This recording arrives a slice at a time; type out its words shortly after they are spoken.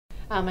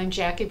I'm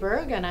Jackie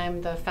Berg, and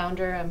I'm the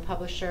founder and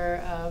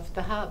publisher of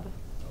The Hub.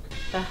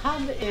 The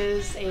Hub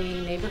is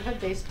a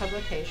neighborhood-based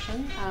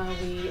publication.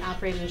 We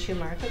operate in 2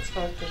 markets,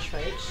 both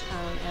Detroit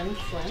and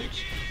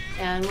Flint,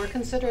 and we're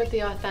considered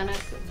the authentic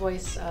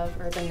voice of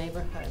urban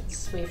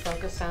neighborhoods. We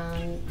focus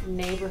on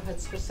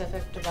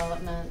neighborhood-specific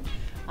development,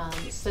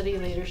 city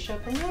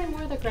leadership, and really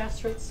more the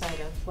grassroots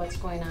side of what's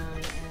going on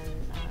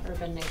in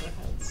urban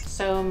neighborhoods.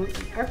 So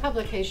our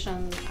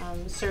publication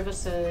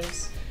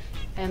services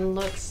and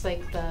looks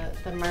like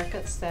the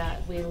markets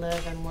that we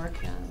live and work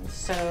in.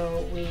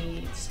 So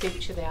we speak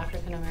to the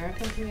African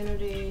American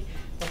community,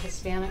 the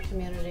Hispanic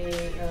community,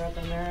 Arab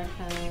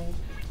American,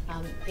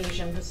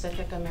 Asian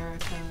Pacific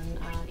American,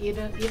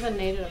 even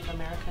Native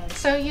American.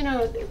 So, you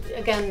know,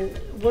 again,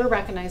 we're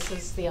recognized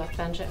as the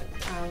authentic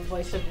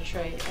voice of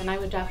Detroit, and I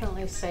would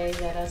definitely say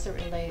that as it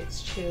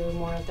relates to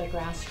more of the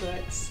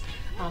grassroots,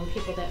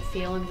 people that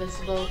feel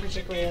invisible,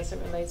 particularly as it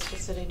relates to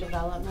city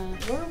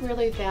development, we're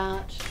really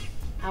that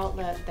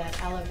outlet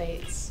that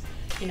elevates,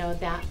 you know,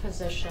 that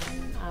position,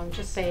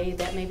 to say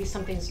that maybe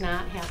something's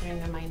not happening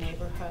in my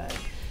neighborhood,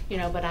 you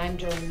know, but I'm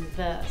doing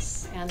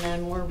this, and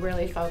then we're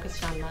really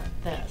focused on the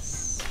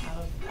this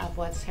of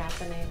what's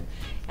happening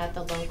at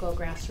the local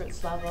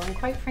grassroots level. And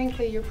quite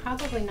frankly, you're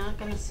probably not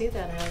going to see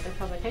that in other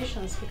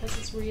publications because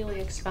it's really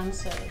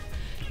expensive,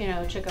 you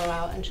know, to go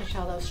out and to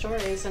tell those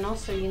stories. And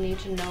also you need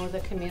to know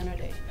the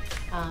community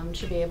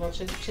to be able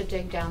to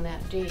dig down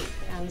that deep.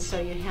 And so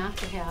you have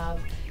to have,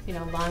 you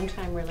know,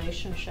 long-time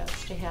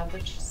relationships to have the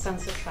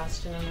sense of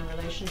trust in a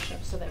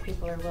relationship so that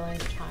people are willing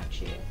to talk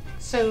to you.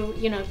 So,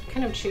 you know,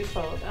 kind of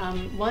twofold.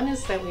 One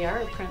is that we are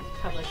a print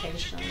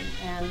publication,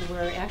 and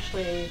we're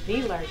actually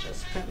the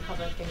largest print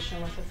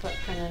publication with a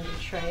footprint in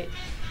Detroit.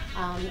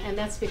 And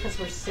that's because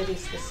we're city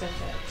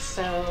specific.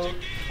 So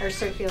our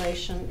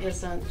circulation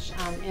isn't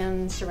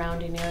in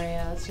surrounding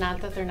areas.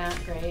 Not that they're not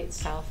great,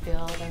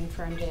 Southfield and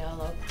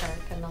Ferndale, Oak Park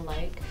and the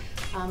like.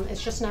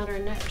 It's just not our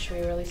niche.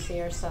 We really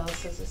see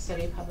ourselves as a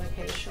city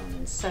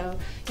publication. So,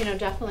 you know,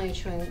 definitely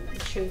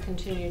to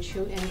continue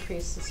to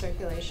increase the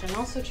circulation,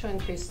 also to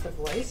increase the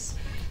voice.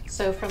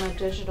 So from a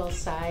digital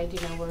side,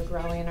 you know, we're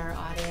growing our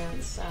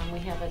audience. We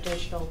have a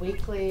digital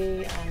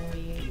weekly, and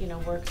we, you know,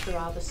 work through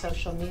all the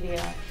social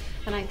media.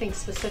 And I think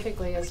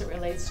specifically as it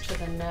relates to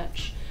the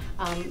niche,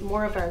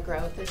 more of our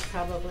growth is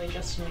probably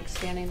just in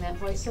expanding that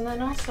voice, and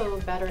then also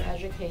better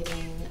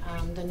educating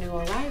the new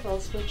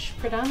arrivals, which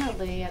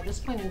predominantly at this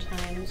point in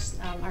time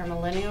are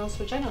millennials,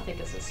 which I don't think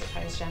is a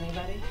surprise to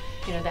anybody.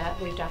 You know, that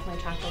we've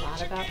definitely talked a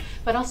lot about,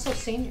 but also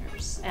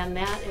seniors, and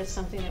that is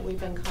something that we've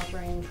been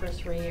covering for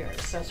 3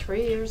 years. So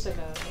 3 years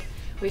ago,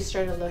 we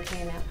started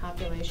looking at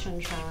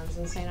population trends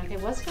and saying, okay,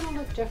 what's going to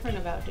look different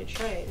about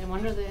Detroit? And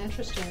one of the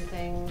interesting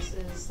things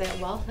is that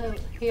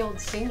well-heeled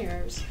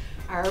seniors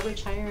are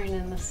retiring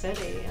in the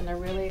city, and they're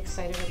really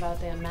excited about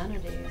the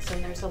amenities,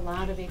 and there's a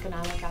lot of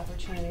economic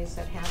opportunities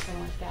that happen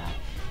with that.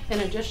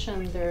 In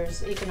addition,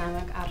 there's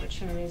economic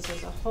opportunities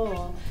as a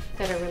whole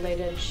that are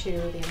related to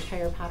the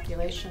entire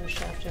population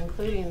shift,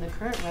 including the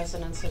current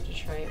residents of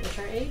Detroit, which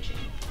are aging.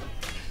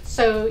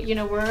 So, you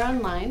know, we're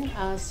online,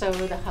 so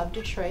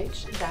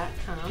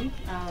thehubdetroit.com.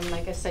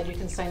 Like I said, you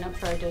can sign up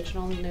for our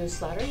digital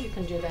newsletter. You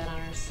can do that on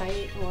our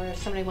site, or if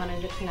somebody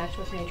wanted to connect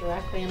with me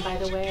directly. And by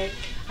the way,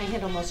 I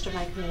handle most of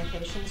my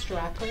communications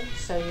directly,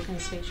 so you can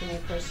speak to me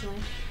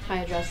personally. My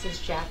address is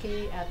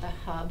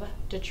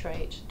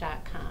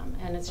Jackie@thehubdetroit.com,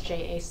 and it's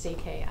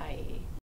JACKIE.